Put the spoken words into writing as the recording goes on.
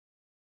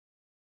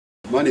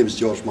My name is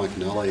George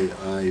McInally.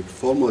 I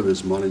formerly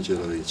was manager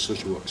of the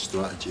social work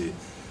strategy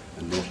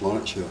in North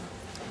Lanarkshire.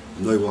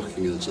 I'm now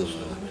working as a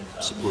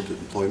supported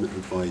employment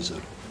advisor.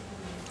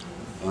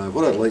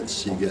 What I'd like to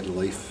see Getting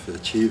Life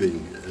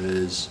achieving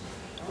is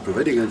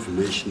providing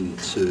information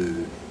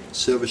to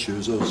service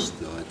users,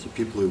 to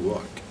people who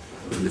work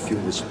in the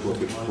field of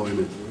supported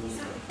employment.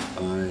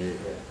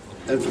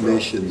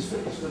 Information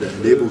that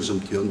enables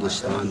them to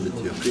understand and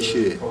to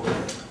appreciate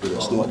that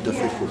it's not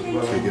difficult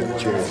to get a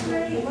job.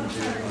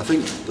 I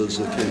think there's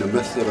a kind of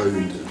myth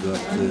around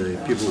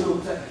that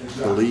people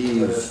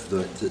believe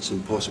that it's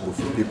impossible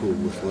for people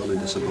with learning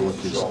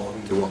disabilities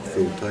to work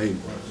full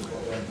time.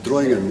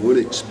 Drawing on my own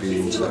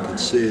experience, I can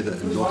say that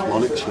in North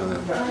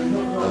Lanarkshire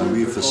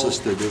we've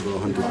assisted over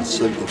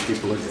 170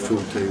 people into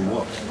full-time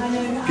work.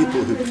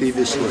 People who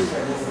previously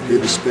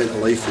maybe spent a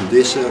life in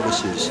day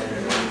services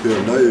who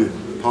are now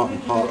part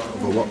and part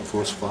of a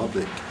workforce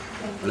fabric.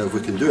 And if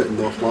we can do it in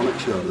North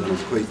Lanarkshire, then I'm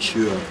quite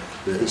sure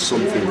that it's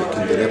something that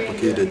can be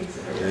replicated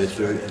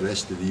throughout the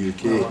rest of the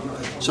UK.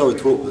 So I would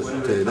hope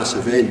that this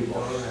event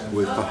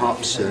would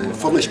perhaps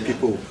furnish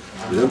people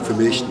with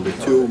information, the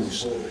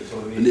tools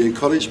and the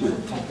encouragement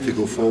to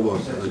go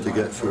forward and to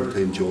get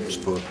full-time jobs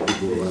for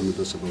people with learning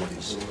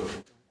disabilities.